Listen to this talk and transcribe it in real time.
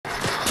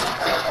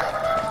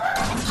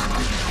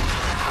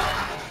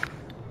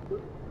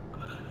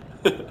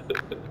Yeah,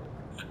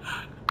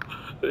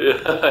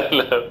 I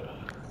know.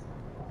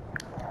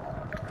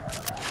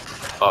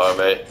 Oh,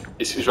 mate.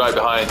 He's right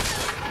behind.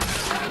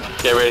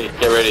 Get ready,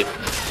 get ready.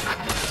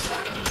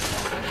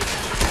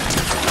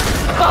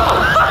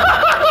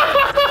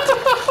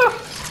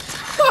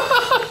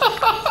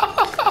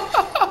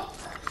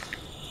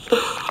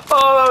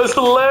 Oh, that was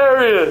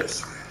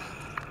hilarious.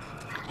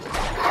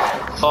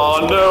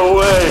 Oh, no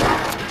way.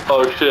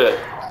 Oh, shit.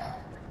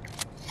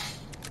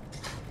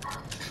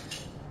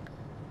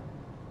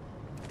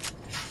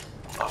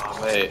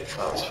 Oh, mate.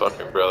 That was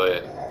fucking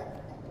brilliant.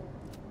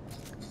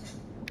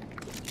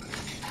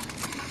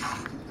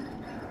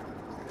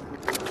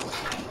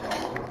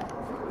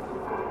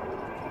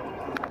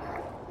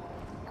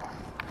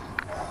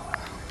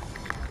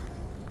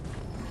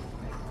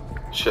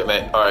 Shit,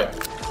 mate. Alright.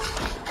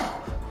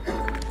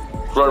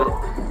 Run.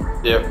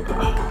 Yep.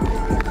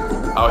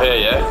 Oh, here,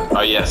 yeah?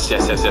 Oh, yes. Whew.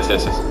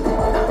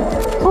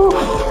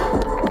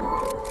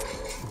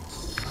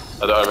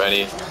 I don't have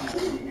any.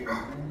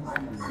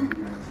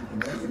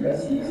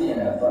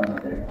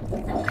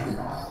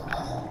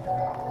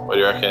 What do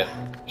you reckon?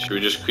 Should we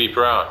just creep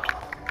around?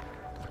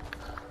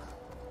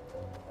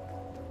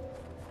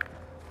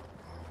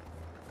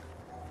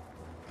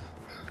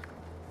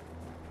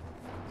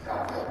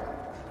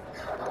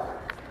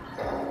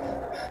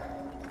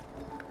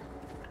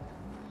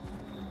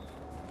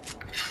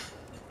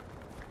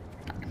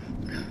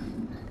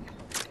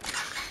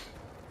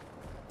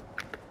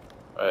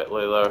 Alright,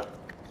 lay low.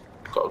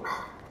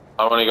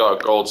 I've only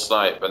got a gold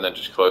snipe and then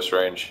just close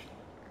range.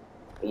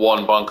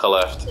 One bunker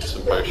left,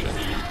 some potion. Do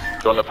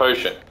you want a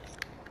potion?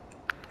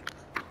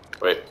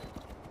 Wait.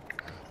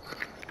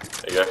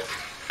 There you go.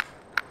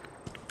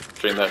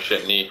 Drink that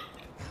shit neat.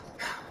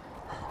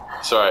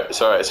 It's alright,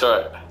 it's alright, it's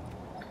alright.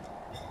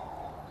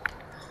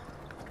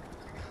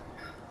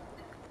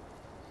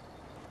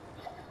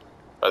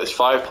 Right, there's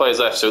 5 players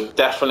left, so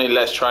definitely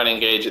let's try and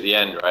engage at the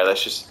end, right?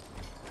 Let's just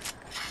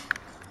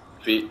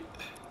be.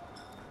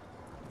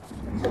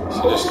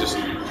 So just.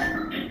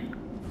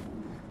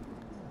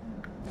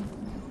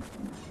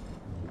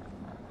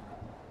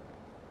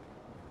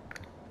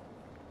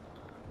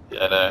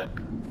 Yeah, no.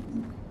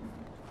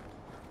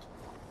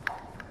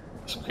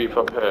 Let's creep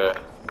up here.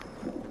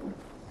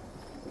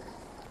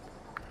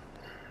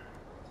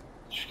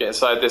 Should we get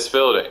inside this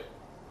building?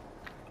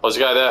 Oh, there's a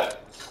guy there.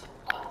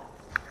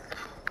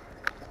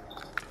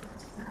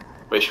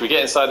 Wait, should we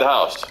get inside the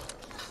house?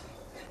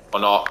 Or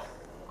not?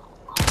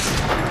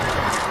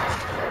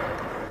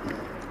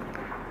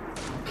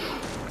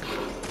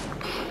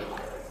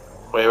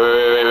 Wait.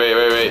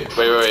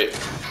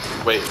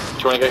 Wait, do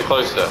you want to get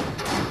closer?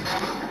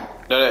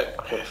 No.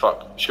 Okay,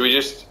 fuck. Should we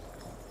just...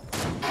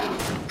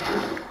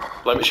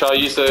 Shall I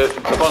use the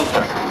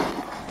bunker?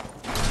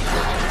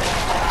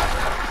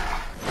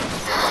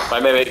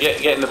 Right, maybe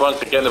get in the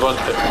bunker, get in the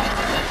bunker.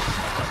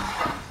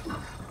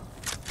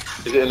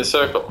 Is it in the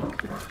circle?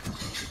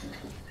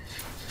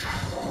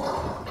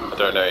 I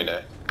don't know, you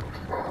know.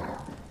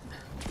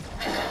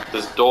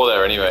 There's a door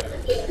there anyway.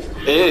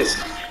 It is!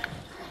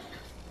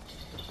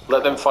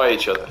 Let them fight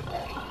each other.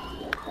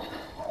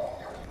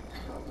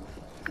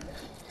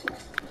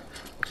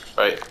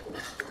 Right.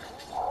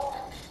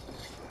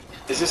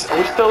 Are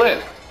we still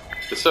in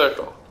the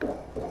circle?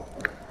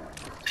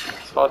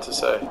 It's hard to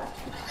say.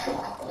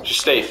 Just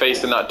stay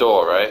facing that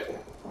door, right?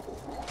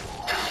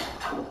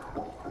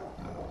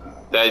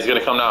 There, he's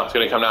gonna come now,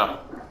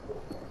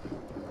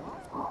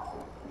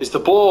 It's the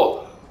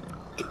boar!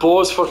 The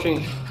boar's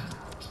fucking...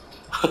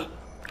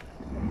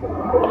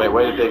 Oh mate,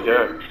 where did they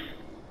go?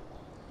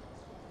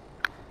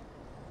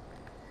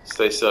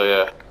 Stay still,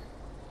 yeah.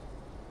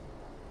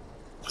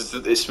 Because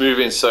it's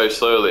moving so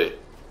slowly.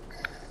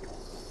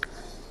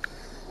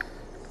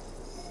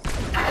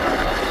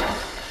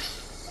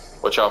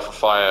 Watch out for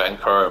fire and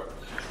chrome.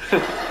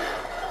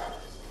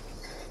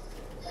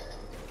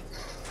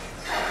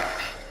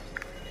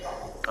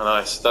 Oh,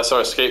 nice. That's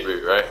our escape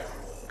route, right?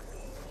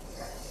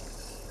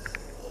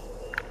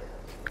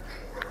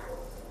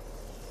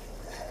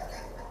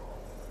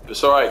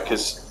 It's alright,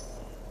 because...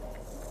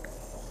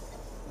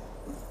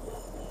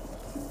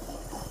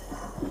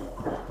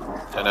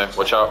 I know,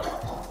 watch out.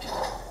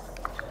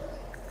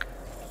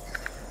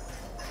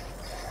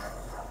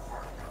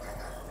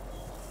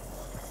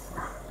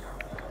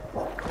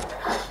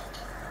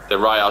 They're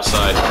right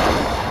outside.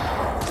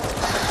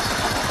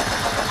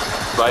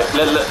 Right,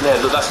 look,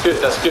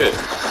 that's good.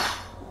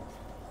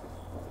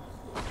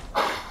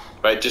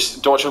 Right,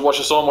 just watch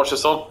us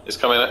on. It's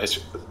coming.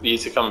 You need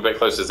to come a bit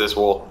closer to this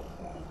wall.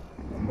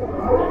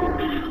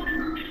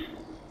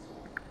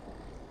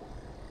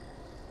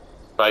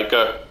 Right,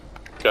 go.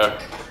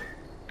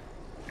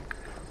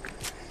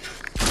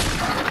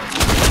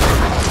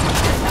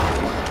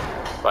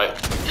 Right,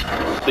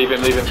 leave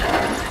him.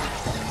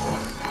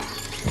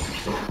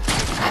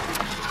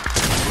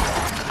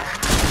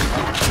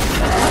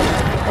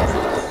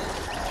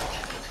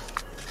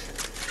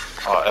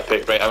 Oh,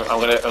 epic, mate. I'm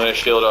gonna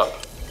shield up.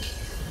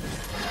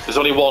 There's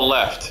only one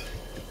left.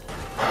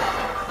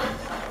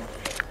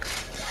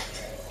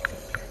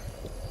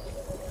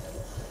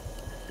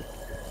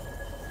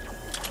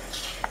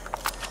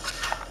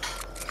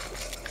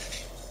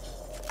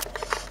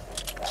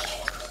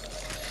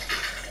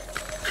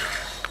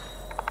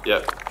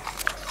 Yeah.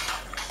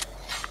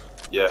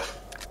 Yeah.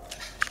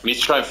 We need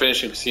to try and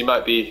finish him because he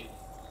might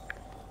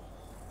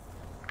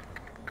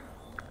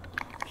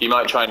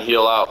try and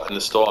heal out in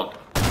the storm.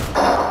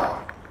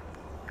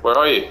 Where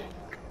are you?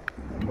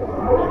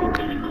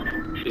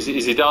 Is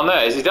he down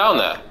there? Is he down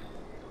there?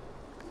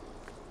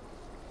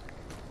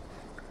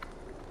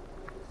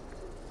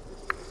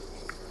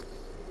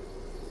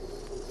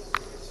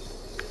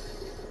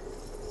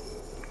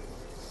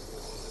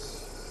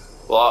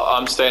 Well,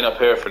 I'm staying up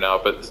here for now,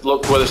 but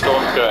look where the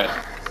storm's going.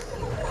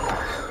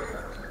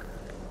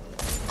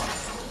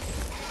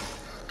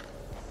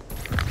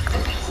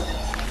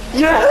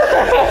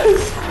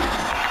 Yes!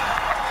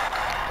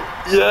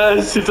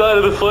 Yes, he died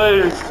of the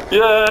flames.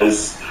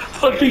 Yes!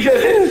 Fucking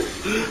get in!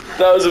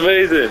 That was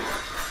amazing.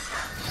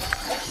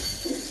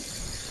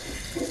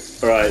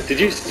 Alright, did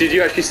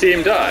you actually see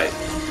him die?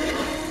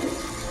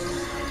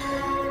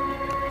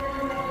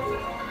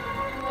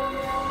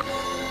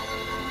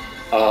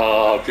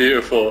 Oh,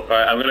 beautiful.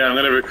 Right, I'm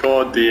gonna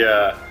record the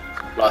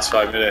last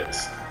 5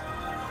 minutes.